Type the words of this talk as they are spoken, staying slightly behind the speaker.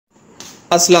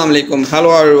Assalamu alaikum. Hello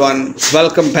everyone.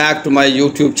 Welcome back to my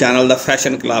YouTube channel, The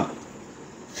Fashion Club.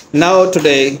 Now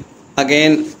today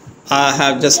again I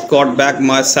have just got back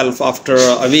myself after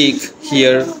a week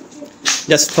here,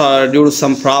 just for due to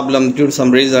some problem, due to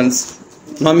some reasons.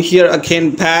 Now I'm here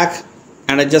again back,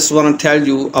 and I just want to tell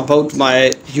you about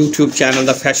my YouTube channel,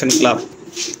 The Fashion Club.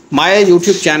 My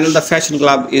YouTube channel, The Fashion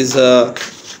Club, is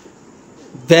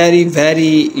very,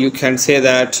 you can say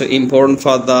that, important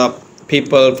for the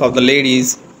people, for the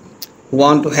ladies who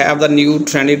want to have the new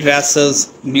trendy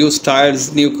dresses, new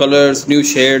styles, new colors, new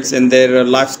shades in their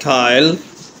lifestyle,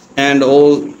 and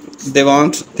all they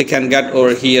want they can get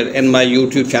over here in my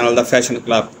YouTube channel, The Fashion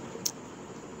Club.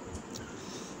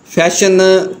 Fashion,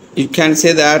 you can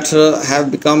say that,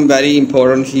 have become very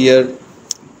important here.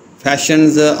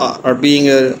 Fashions are being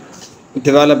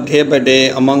developed day by day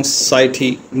amongst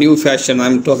society. New fashion,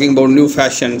 I'm talking about new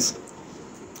fashions.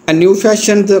 And new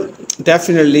fashion,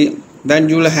 definitely when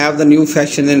you will have the new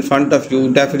fashion in front of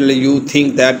you, definitely you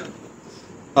think that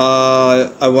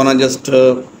I want to just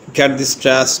get this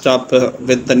dressed up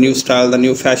with the new style, the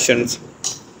new fashions.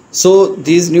 So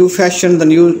these new fashion, the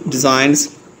new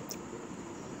designs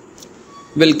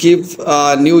will give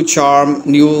new charm,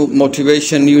 new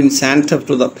motivation, new incentive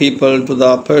to the people, to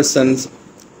the persons,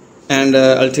 and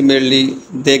ultimately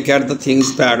they get the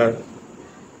things better.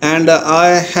 And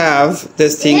I have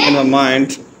this thing in my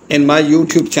mind in my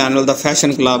YouTube channel, The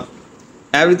Fashion Club.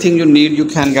 Everything you need you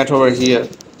can get over here,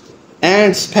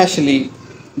 and especially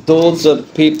those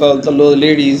people, the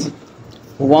ladies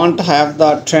who want to have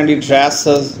the trendy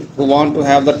dresses, who want to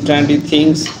have the trendy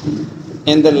things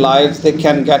in their lives, they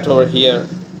can get over here.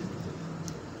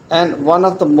 And one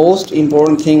of the most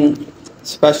important thing,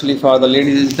 especially for the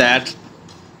ladies, is that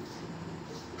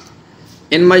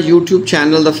in my YouTube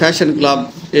channel, The Fashion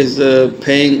Club is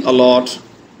paying a lot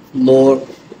more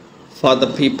for the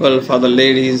people, for the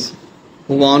ladies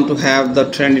who want to have the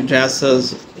trendy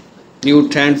dresses, new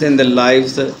trends in their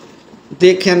lives.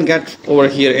 They can get over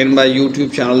here in my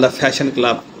YouTube channel, The Fashion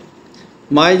Club.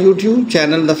 My YouTube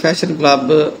channel, The Fashion Club,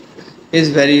 is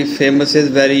very famous, is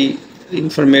very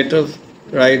informative,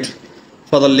 right?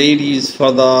 For the ladies,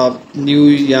 for the new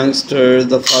youngsters,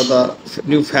 for the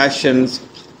new fashions,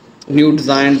 new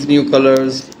designs, new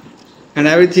colors, and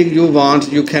everything you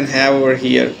want you can have over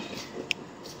here.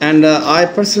 And I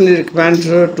personally recommend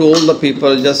to all the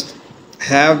people, just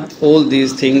have all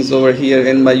these things over here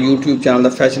in my YouTube channel,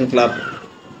 The Fashion Club.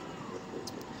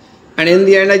 And in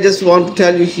the end, I just want to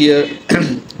tell you here,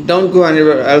 don't go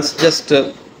anywhere else, just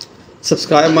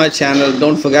subscribe my channel.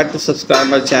 Don't forget to subscribe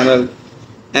my channel,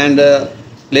 and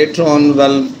later on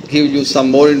we'll give you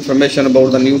some more information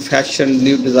about the new fashion,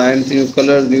 new designs, new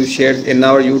colors, new shades in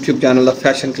our YouTube channel, The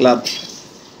Fashion Club.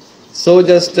 So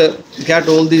just get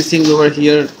all these things over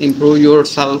here, improve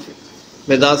yourself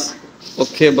with us.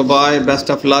 Okay, bye bye, best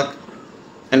of luck,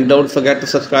 and don't forget to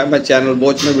subscribe my channel,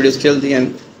 watch my videos till the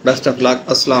end. Best of luck.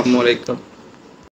 Assalamu alaikum.